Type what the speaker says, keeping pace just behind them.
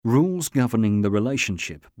Rules governing the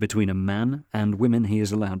relationship between a man and women he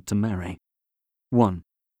is allowed to marry. 1.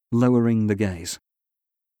 Lowering the gaze.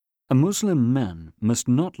 A Muslim man must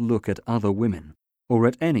not look at other women, or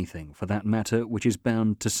at anything for that matter which is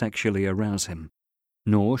bound to sexually arouse him,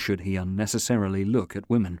 nor should he unnecessarily look at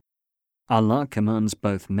women. Allah commands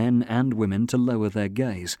both men and women to lower their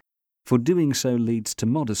gaze, for doing so leads to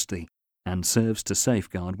modesty and serves to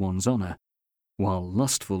safeguard one's honor, while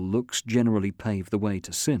lustful looks generally pave the way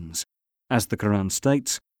to sins. As the Quran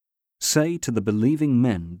states, "Say to the believing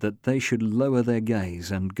men that they should lower their gaze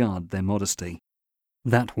and guard their modesty.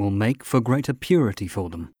 That will make for greater purity for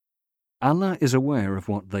them. Allah is aware of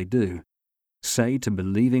what they do. Say to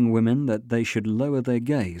believing women that they should lower their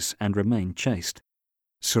gaze and remain chaste."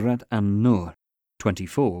 Surat An-Nur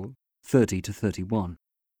 24, 30-31.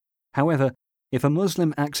 However, if a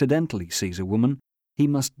Muslim accidentally sees a woman, he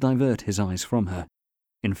must divert his eyes from her.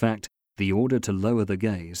 In fact, the order to lower the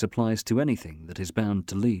gaze applies to anything that is bound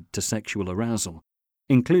to lead to sexual arousal,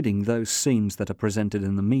 including those scenes that are presented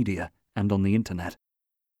in the media and on the internet.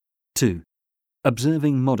 2.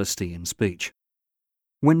 Observing modesty in speech.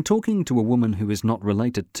 When talking to a woman who is not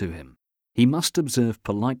related to him, he must observe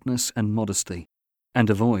politeness and modesty, and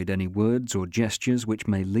avoid any words or gestures which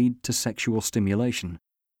may lead to sexual stimulation.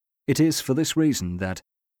 It is for this reason that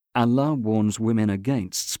Allah warns women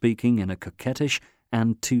against speaking in a coquettish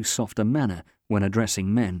and too soft a manner when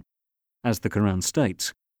addressing men. As the Quran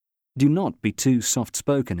states, "Do not be too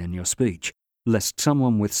soft-spoken in your speech, lest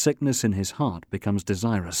someone with sickness in his heart becomes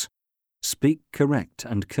desirous. Speak correct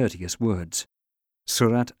and courteous words."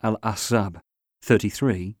 Surat Al-Ahzab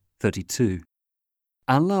 33-32.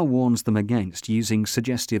 Allah warns them against using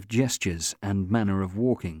suggestive gestures and manner of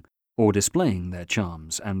walking, or displaying their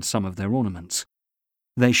charms and some of their ornaments.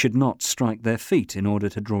 They should not strike their feet in order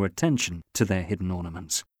to draw attention to their hidden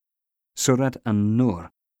ornaments. Surat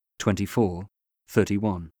An-Nur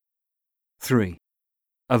 24-31. 3.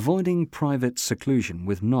 Avoiding private seclusion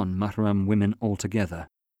with non-mahram women altogether.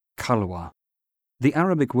 Khalwa. The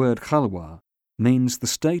Arabic word khalwa means the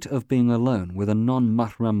state of being alone with a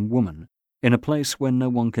non-mahram woman in a place where no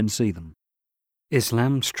one can see them.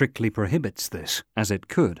 Islam strictly prohibits this, as it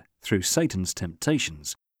could, through Satan's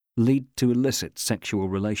temptations, lead to illicit sexual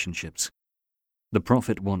relationships. The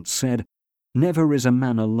Prophet once said, "Never is a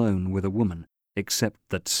man alone with a woman, except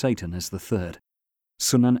that Satan is the third."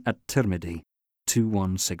 Sunan at-Tirmidhi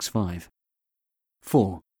 2165.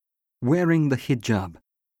 4. Wearing the hijab,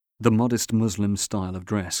 the modest Muslim style of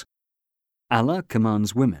dress. Allah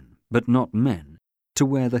commands women, but not men, to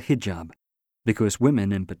wear the hijab, because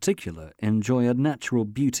women in particular enjoy a natural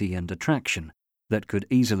beauty and attraction that could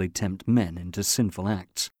easily tempt men into sinful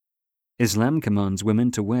acts. Islam commands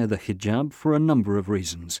women to wear the hijab for a number of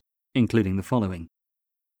reasons, including the following: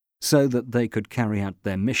 so that they could carry out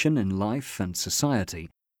their mission in life and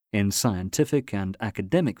society, in scientific and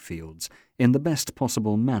academic fields, in the best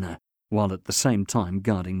possible manner, while at the same time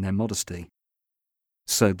guarding their modesty;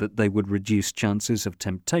 so that they would reduce chances of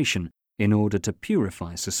temptation in order to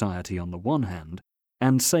purify society on the one hand,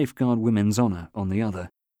 and safeguard women's honor on the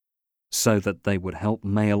other; so that they would help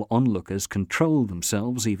male onlookers control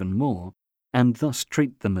themselves even more, and thus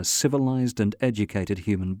treat them as civilized and educated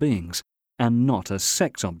human beings, and not as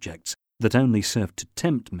sex objects that only serve to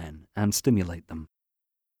tempt men and stimulate them.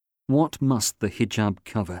 What must the hijab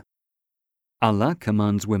cover? Allah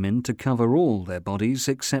commands women to cover all their bodies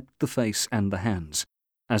except the face and the hands.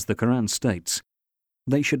 As the Quran states,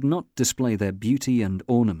 they should not display their beauty and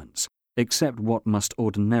ornaments except what must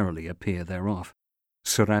ordinarily appear thereof.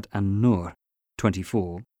 Surat An-Nur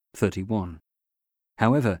 24-31.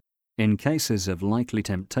 However, in cases of likely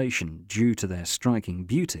temptation due to their striking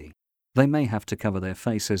beauty, they may have to cover their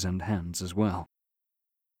faces and hands as well.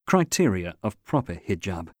 Criteria of proper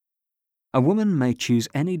hijab. A woman may choose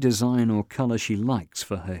any design or color she likes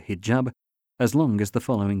for her hijab as long as the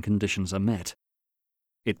following conditions are met.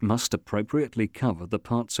 It must appropriately cover the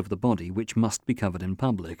parts of the body which must be covered in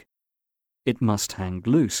public. It must hang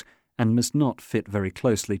loose and must not fit very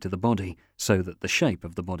closely to the body so that the shape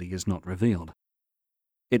of the body is not revealed.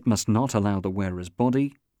 It must not allow the wearer's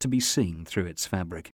body to be seen through its fabric.